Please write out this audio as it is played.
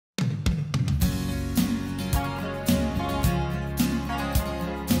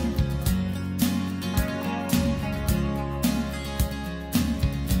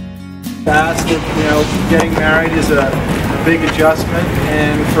fast that getting married is a big adjustment,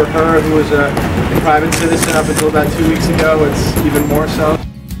 and for her, who was a private citizen up until about 2 weeks ago, it's even more so.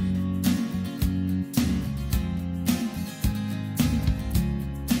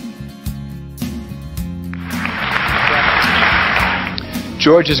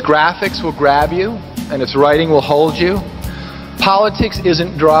 George's graphics will grab you, and its writing will hold you. Politics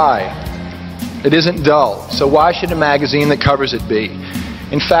isn't dry. It isn't dull. So why should a magazine that covers it be?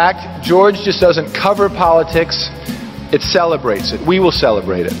 In fact, George just doesn't cover politics, it celebrates it. We will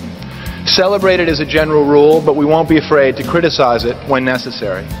celebrate it. Celebrate it as a general rule, but we won't be afraid to criticize it when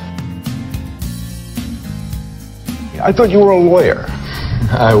necessary. I thought you were a lawyer.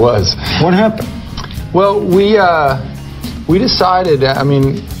 I was. What happened? Well, we decided,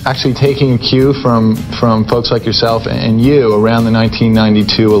 actually taking a cue from folks like yourself and you around the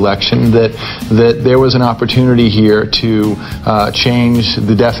 1992 election, that there was an opportunity here to change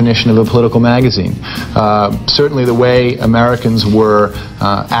the definition of a political magazine. Certainly the way Americans were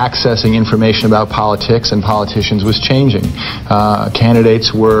accessing information about politics and politicians was changing.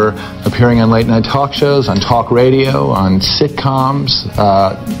 Candidates were appearing on late-night talk shows, on talk radio, on sitcoms,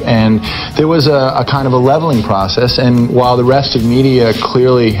 and there was a kind of a leveling process, and while the rest of media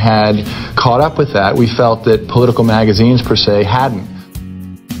clearly had caught up with that, we felt that political magazines per se hadn't.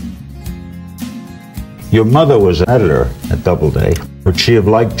 Your mother was an editor at Doubleday. Would she have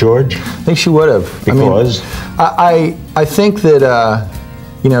liked George? I think she would have. Because? I think that,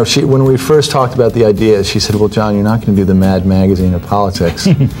 when we first talked about the idea, she said, well, John, you're not going to do the Mad magazine of politics.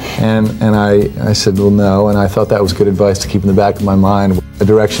 and I said, well, no, and I thought that was good advice to keep in the back of my mind, a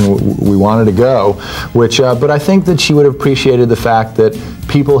direction we wanted to go, but I think that she would have appreciated the fact that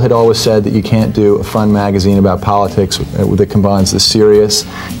people had always said that you can't do a fun magazine about politics that combines the serious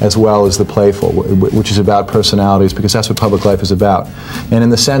as well as the playful, which is about personalities, because that's what public life is about. And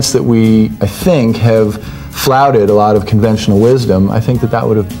in the sense that we, I think, have flouted a lot of conventional wisdom, I think that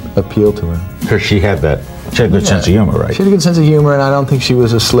would have appealed to her. Because she had a good sense of humor, right? She had a good sense of humor, and I don't think she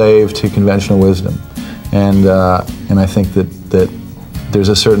was a slave to conventional wisdom. And I think that there's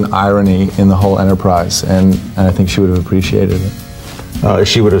a certain irony in the whole enterprise, and I think she would have appreciated it.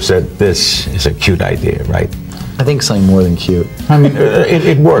 She would have said, this is a cute idea, right? I think something more than cute. I mean,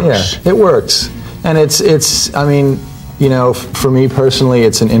 it works. Yeah, it works. And it's for me personally,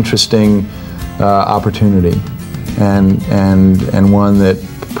 it's an interesting opportunity, and one that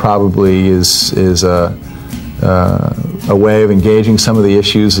probably is a way of engaging some of the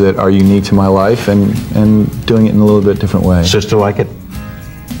issues that are unique to my life and doing it in a little bit different way. Sister like it?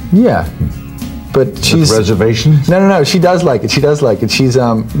 Yeah, but she's... With reservations? No, she does like it. She does like it. She's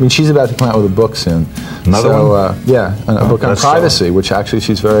she's about to come out with a book soon. Another one? Yeah, a book on privacy, which actually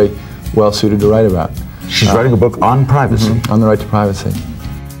she's very well suited to write about. She's writing a book on privacy? On the right to privacy.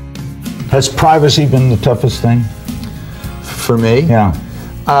 Has privacy been the toughest thing? For me? Yeah.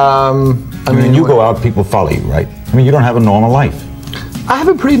 I mean, you go out, people follow you, right? I mean, you don't have a normal life. I have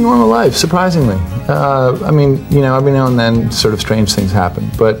a pretty normal life, surprisingly. Every now and then sort of strange things happen.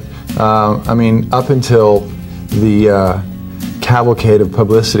 But, up until the cavalcade of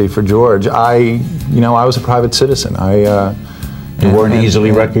publicity for George, I was a private citizen. You weren't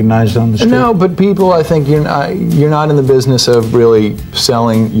easily recognized on the street? No, but people, I think, you're not in the business of really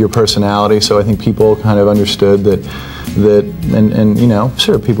selling your personality, so I think people kind of understood that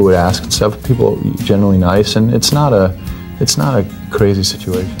sure, people would ask and stuff. People are generally nice, and it's not a crazy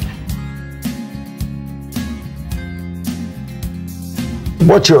situation.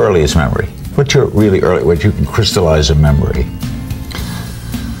 What's your earliest memory? What's your really early, what you can crystallize a memory?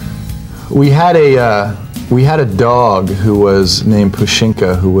 We had a dog who was named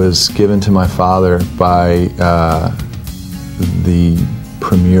Pushinka, who was given to my father by the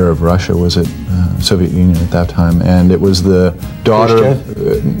premier of Russia, was it Soviet Union at that time, and it was the daughter.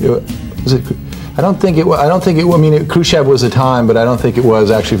 I don't think it was. I mean, Khrushchev was the time, but I don't think it was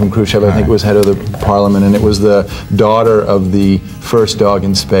actually from Khrushchev. I think it was head of the parliament, and it was the daughter of the first dog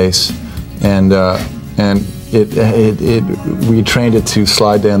in space, and we trained it to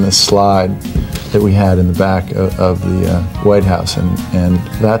slide down this slide that we had in the back of the White House, and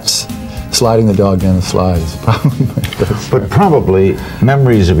that's sliding the dog down the slide is probably my first. But probably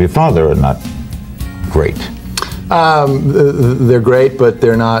memories of your father are not great. They're great, but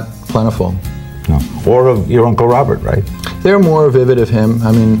they're not plentiful. No. Or of your Uncle Robert, right? They're more vivid of him.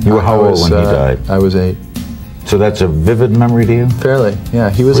 I mean, you were how old when he died? I was 8. So that's a vivid memory to you? Fairly, yeah.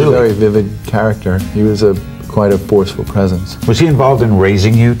 He was really? A very vivid character. He was quite a forceful presence. Was he involved in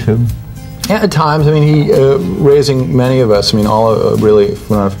raising you too? Yeah, at times. I mean, he raising many of us. I mean, all really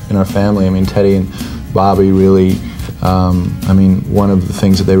in our family. I mean, Teddy and Bobby really I mean, one of the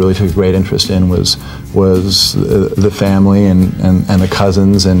things that they really took great interest in was the family and the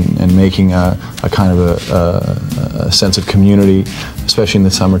cousins and making a kind of a sense of community, especially in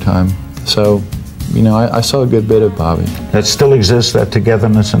the summertime. So, you know, I saw a good bit of Bobby. That still exists, that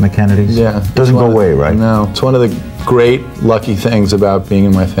togetherness in the Kennedys? Yeah. Doesn't go away, right? No. It's one of the great, lucky things about being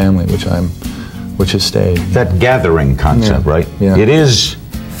in my family, which has stayed. That gathering concept, right? Yeah. It is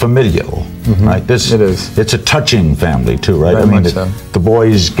familial, right? It is. It's a touching family too, right? Very much so. The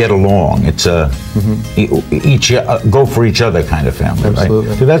boys get along. It's a go for each other kind of family, Absolutely.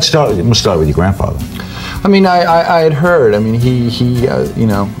 right? Did that start? It must start with your grandfather. I mean, I had heard. I mean, he you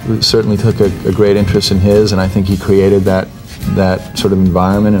know, certainly took a great interest in his, and I think he created that sort of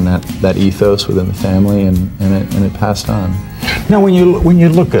environment and that ethos within the family, and it passed on. Now, when you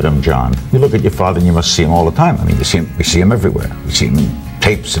look at him, John, you look at your father, and you must see him all the time. I mean, we see him everywhere. We see him in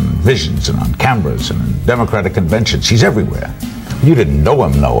tapes and visions and on cameras and in Democratic conventions. He's everywhere. You didn't know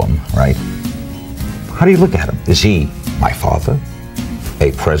him, right? How do you look at him? Is he my father,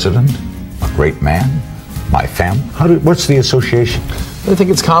 a president, a great man, my family? What's the association? I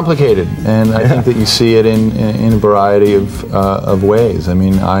think it's complicated, and I think that you see it in a variety of ways. I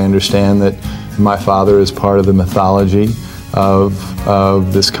mean, I understand that my father is part of the mythology of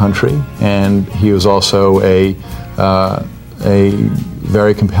this country, and he was also a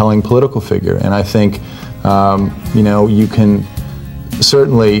very compelling political figure. And I think, you know, you can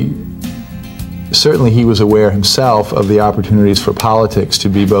certainly he was aware himself of the opportunities for politics to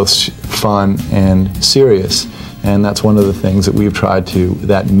be both fun and serious. And that's one of the things that we've tried to,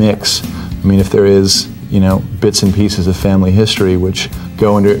 that mix. I mean, if there is, you know, bits and pieces of family history which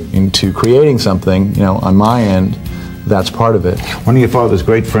go into creating something, you know, on my end, that's part of it. One of your father's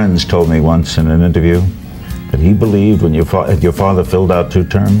great friends told me once in an interview that he believed when your father filled out 2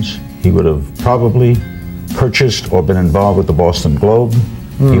 terms, he would have probably purchased or been involved with the Boston Globe.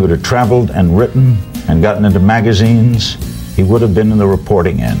 He would have traveled and written and gotten into magazines. He would have been in the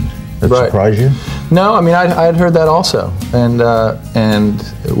reporting end. That surprise you? No, I mean, I had heard that also, and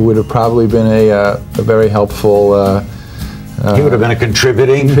it would have probably been a very helpful. He would have been a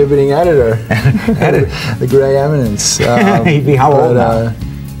contributing editor, the Gray Eminence. He'd be how old now?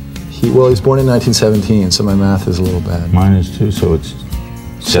 He was born in 1917, so my math is a little bad. Mine is too, so it's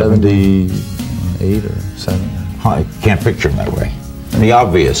 78 or 7. I can't picture him that way. And the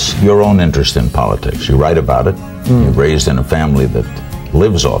obvious, your own interest in politics. You write about it. You're raised in a family that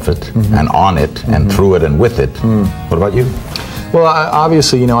lives off it and on it and through it and with it. What about you? Well,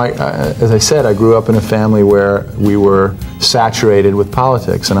 obviously, you know, as I said, I grew up in a family where we were saturated with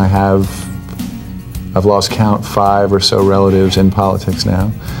politics, and I've lost count, 5 or so relatives in politics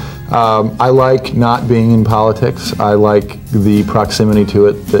now. I like not being in politics. I like the proximity to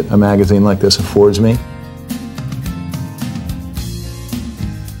it that a magazine like this affords me.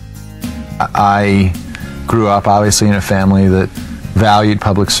 I grew up obviously in a family that valued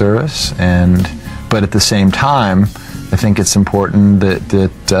public service, but at the same time, I think it's important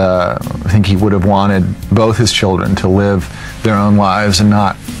that I think he would have wanted both his children to live their own lives and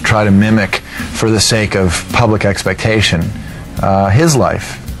not try to mimic, for the sake of public expectation, his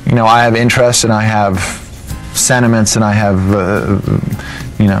life. You know, I have interests and I have sentiments and I have,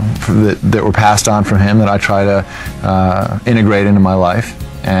 you know, that were passed on from him that I try to integrate into my life,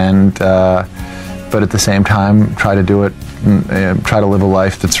 and but at the same time try to do it, try to live a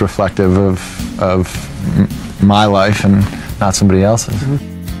life that's reflective of my life and not somebody else's.